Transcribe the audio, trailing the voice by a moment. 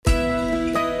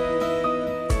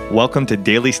Welcome to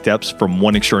Daily Steps from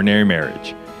One Extraordinary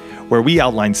Marriage, where we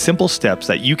outline simple steps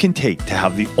that you can take to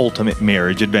have the ultimate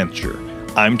marriage adventure.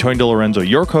 I'm Tony DeLorenzo,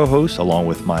 your co-host, along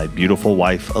with my beautiful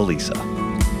wife, Elisa.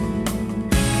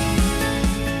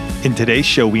 In today's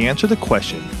show, we answer the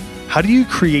question, how do you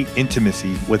create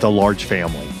intimacy with a large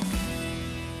family?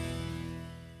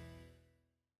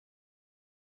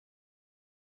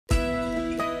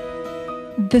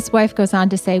 This wife goes on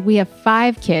to say, we have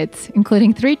 5 kids,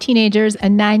 including 3 teenagers, a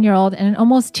 9-year-old, and an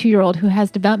almost 2-year-old who has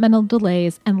developmental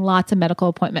delays and lots of medical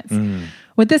appointments.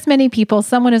 With this many people,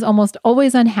 someone is almost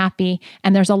always unhappy,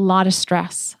 and there's a lot of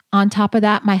stress. On top of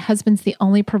that, my husband's the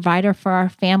only provider for our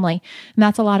family, and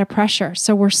that's a lot of pressure.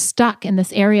 So we're stuck in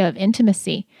this area of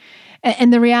intimacy.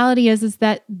 And the reality is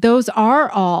that those are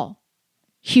all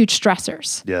huge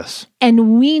stressors. Yes.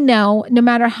 And we know no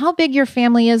matter how big your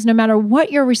family is, no matter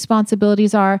what your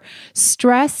responsibilities are,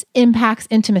 stress impacts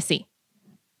intimacy.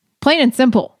 Plain and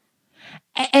simple.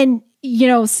 And,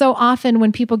 so often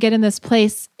when people get in this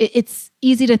place, it's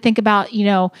easy to think about,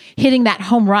 hitting that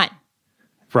home run.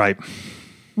 Right.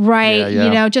 Right.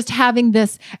 Yeah. Just having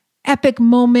this epic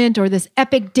moment or this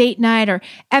epic date night or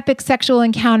epic sexual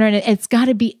encounter. And it's got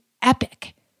to be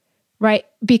epic. Right?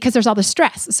 Because there's all the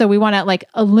stress. So we want to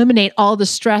eliminate all the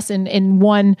stress in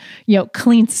one,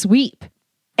 clean sweep.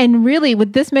 And really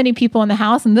with this many people in the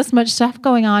house and this much stuff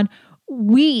going on,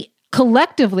 we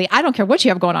collectively, I don't care what you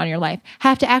have going on in your life,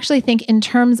 have to actually think in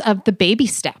terms of the baby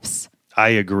steps. I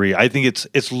agree. I think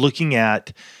it's looking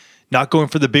at not going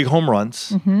for the big home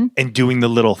runs and doing the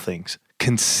little things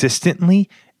consistently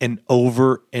and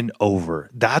over.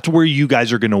 That's where you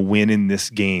guys are going to win in this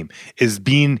game, is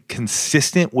being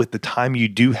consistent with the time you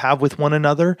do have with one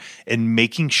another and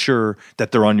making sure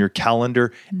that they're on your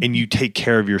calendar and you take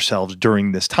care of yourselves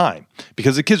during this time.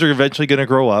 Because the kids are eventually going to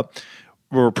grow up.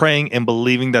 We're praying and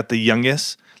believing that the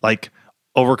youngest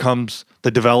overcomes the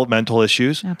developmental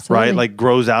issues, Absolutely. right?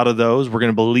 Grows out of those. We're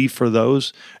going to believe for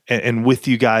those and with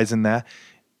you guys in that.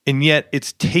 And yet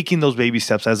it's taking those baby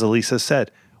steps, as Elisa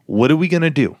said. What are we going to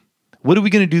do? What are we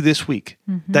going to do this week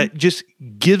that just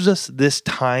gives us this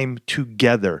time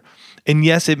together? And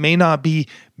yes, it may not be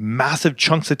massive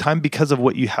chunks of time because of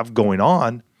what you have going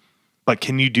on, but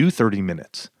can you do 30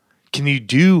 minutes? Can you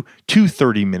do 2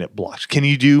 30-minute blocks? Can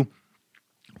you do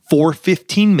 4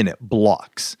 15-minute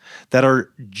blocks that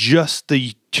are just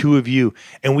the two of you?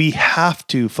 And we have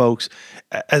to, folks,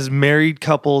 as married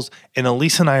couples, and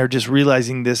Elisa and I are just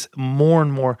realizing this more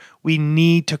and more, we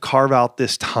need to carve out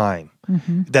this time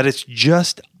that it's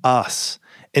just us.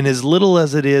 And as little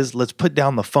as it is, let's put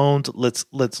down the phones.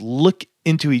 Let's look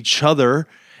into each other.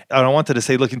 I don't want to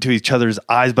say look into each other's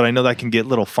eyes, but I know that can get a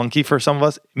little funky for some of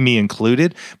us, me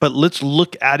included. But let's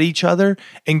look at each other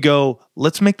and go,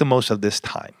 let's make the most of this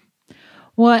time.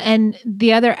 Well, and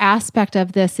the other aspect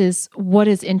of this is, what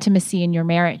is intimacy in your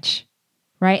marriage,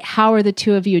 right? How are the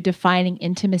two of you defining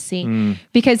intimacy?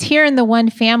 Because here in the one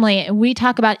family, we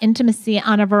talk about intimacy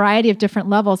on a variety of different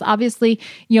levels. Obviously,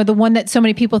 the one that so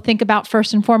many people think about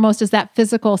first and foremost is that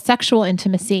physical, sexual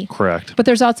intimacy. Correct. But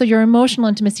there's also your emotional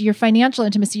intimacy, your financial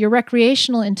intimacy, your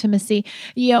recreational intimacy,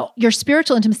 your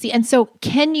spiritual intimacy. And so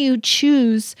can you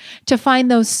choose to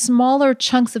find those smaller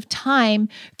chunks of time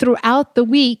throughout the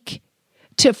week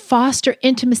to foster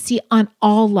intimacy on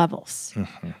all levels,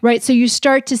 right? So you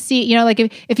start to see,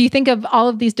 if you think of all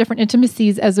of these different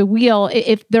intimacies as a wheel,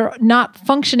 if they're not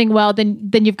functioning well,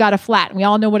 then you've got a flat. And we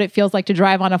all know what it feels like to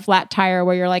drive on a flat tire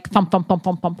where you're like thump, thump, thump,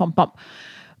 thump, thump, thump, thump.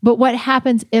 But what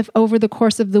happens if over the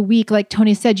course of the week, like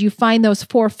Tony said, you find those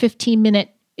 4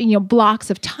 15-minute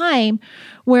blocks of time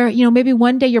where, maybe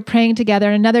one day you're praying together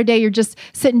and another day you're just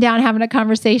sitting down having a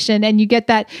conversation and you get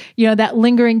that, that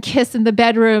lingering kiss in the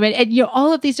bedroom and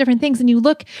all of these different things. And you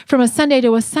look from a Sunday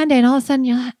to a Sunday and all of a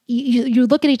sudden you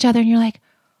look at each other and you're like,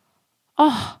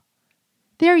 oh,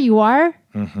 there you are.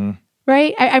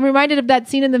 Right? I'm reminded of that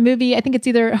scene in the movie. I think it's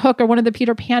either Hook or one of the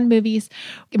Peter Pan movies.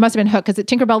 It must have been Hook, because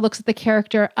Tinkerbell looks at the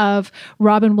character of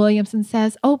Robin Williams and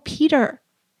says, oh, Peter,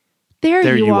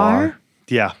 there you are.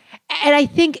 Yeah. And I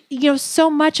think, so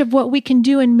much of what we can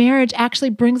do in marriage actually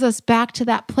brings us back to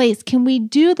that place. Can we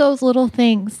do those little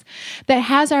things that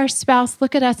has our spouse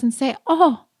look at us and say,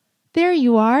 oh, there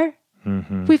you are.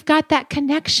 We've got that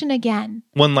connection again.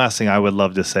 One last thing I would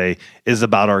love to say is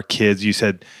about our kids. You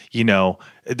said,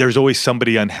 there's always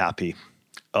somebody unhappy.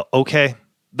 Okay,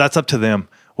 that's up to them.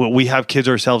 Well, we have kids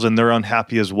ourselves and they're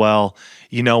unhappy as well.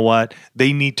 You know what?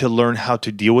 They need to learn how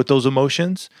to deal with those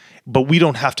emotions, but we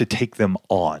don't have to take them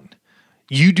on.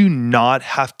 You do not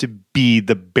have to be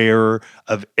the bearer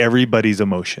of everybody's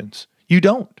emotions. You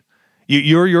don't.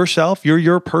 You're yourself. You're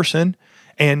your person.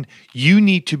 And you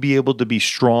need to be able to be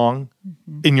strong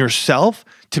in yourself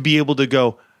to be able to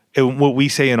go, and what we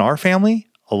say in our family,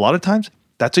 a lot of times,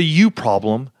 that's a you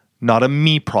problem, not a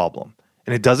me problem.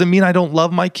 And it doesn't mean I don't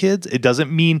love my kids. It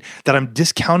doesn't mean that I'm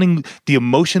discounting the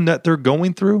emotion that they're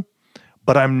going through,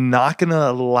 but I'm not going to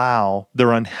allow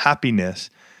their unhappiness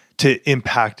to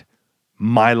impact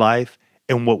my life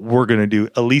and what we're going to do,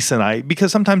 Elisa and I,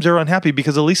 because sometimes they're unhappy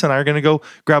because Elisa and I are going to go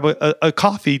grab a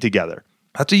coffee together.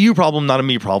 That's a you problem, not a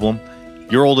me problem.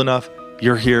 You're old enough.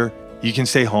 You're here. You can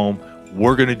stay home.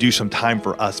 We're going to do some time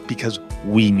for us because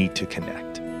we need to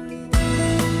connect.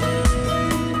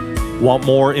 Want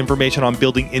more information on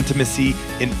building intimacy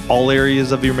in all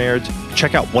areas of your marriage?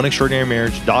 Check out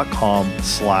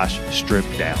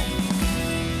oneextraordinarymarriage.com/strip down.